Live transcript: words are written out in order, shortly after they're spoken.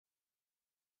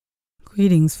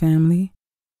Greetings, family.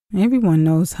 Everyone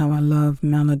knows how I love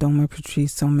Malidoma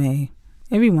Patrice Some.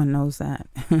 Everyone knows that.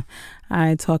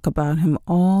 I talk about him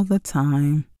all the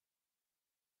time.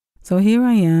 So here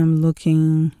I am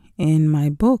looking in my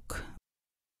book.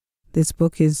 This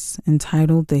book is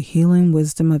entitled The Healing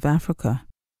Wisdom of Africa.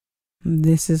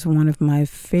 This is one of my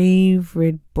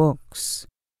favorite books.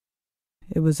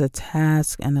 It was a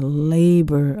task and a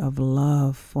labor of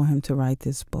love for him to write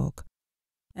this book.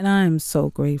 And I am so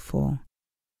grateful.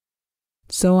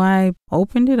 So I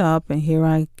opened it up and here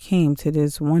I came to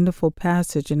this wonderful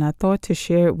passage, and I thought to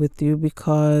share it with you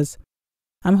because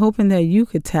I'm hoping that you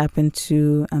could tap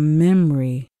into a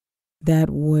memory that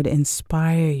would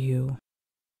inspire you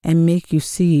and make you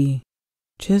see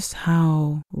just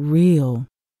how real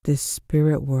this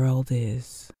spirit world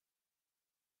is.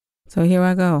 So here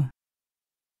I go.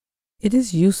 It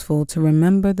is useful to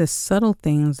remember the subtle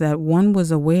things that one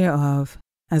was aware of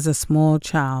as a small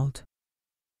child.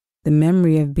 The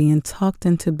memory of being tucked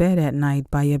into bed at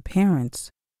night by your parents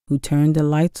who turned the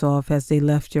lights off as they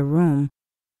left your room,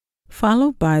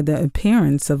 followed by the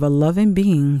appearance of a loving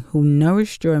being who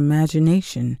nourished your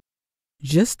imagination,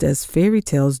 just as fairy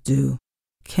tales do,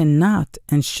 cannot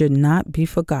and should not be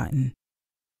forgotten.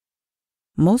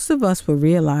 Most of us will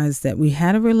realize that we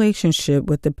had a relationship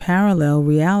with the parallel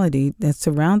reality that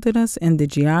surrounded us in the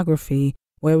geography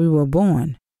where we were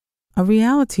born. A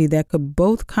reality that could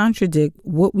both contradict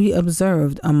what we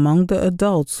observed among the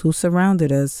adults who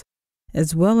surrounded us,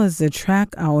 as well as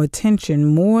attract our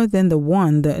attention more than the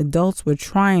one the adults were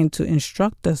trying to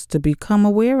instruct us to become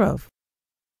aware of.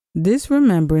 This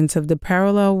remembrance of the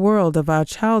parallel world of our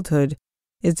childhood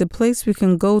is the place we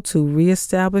can go to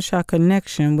reestablish our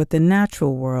connection with the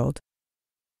natural world,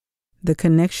 the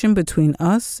connection between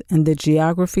us and the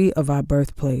geography of our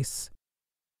birthplace.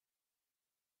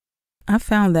 I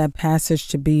found that passage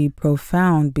to be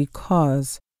profound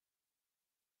because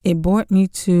it brought me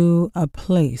to a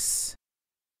place.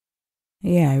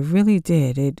 Yeah, it really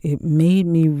did. It made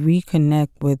me reconnect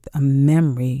with a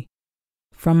memory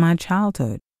from my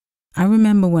childhood. I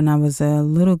remember when I was a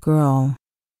little girl,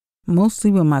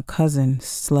 mostly when my cousin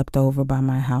slept over by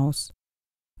my house,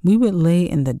 we would lay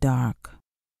in the dark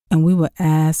and we would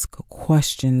ask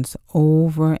questions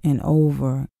over and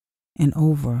over and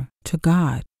over to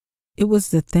God. It was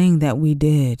the thing that we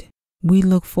did. We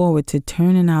looked forward to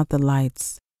turning out the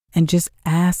lights and just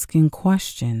asking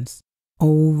questions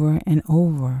over and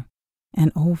over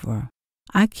and over.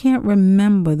 I can't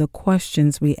remember the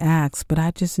questions we asked, but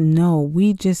I just know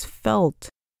we just felt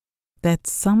that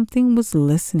something was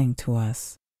listening to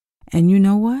us. And you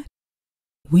know what?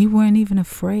 We weren't even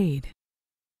afraid.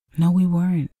 No, we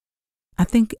weren't. I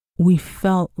think we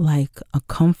felt like a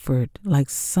comfort, like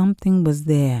something was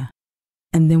there.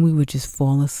 And then we would just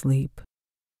fall asleep.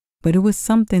 But it was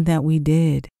something that we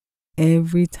did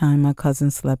every time my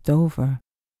cousin slept over,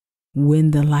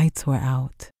 when the lights were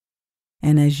out.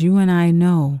 And as you and I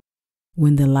know,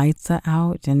 when the lights are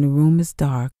out and the room is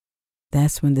dark,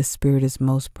 that's when the spirit is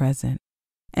most present.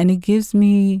 And it gives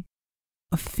me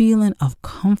a feeling of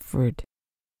comfort,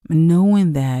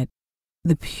 knowing that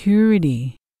the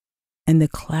purity and the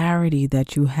clarity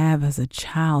that you have as a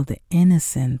child, the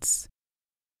innocence,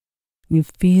 you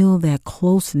feel that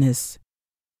closeness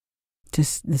to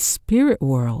the spirit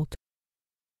world,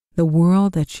 the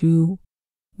world that you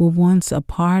were once a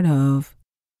part of,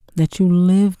 that you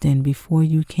lived in before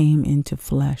you came into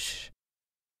flesh,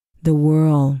 the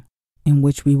world in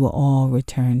which we will all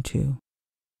return to.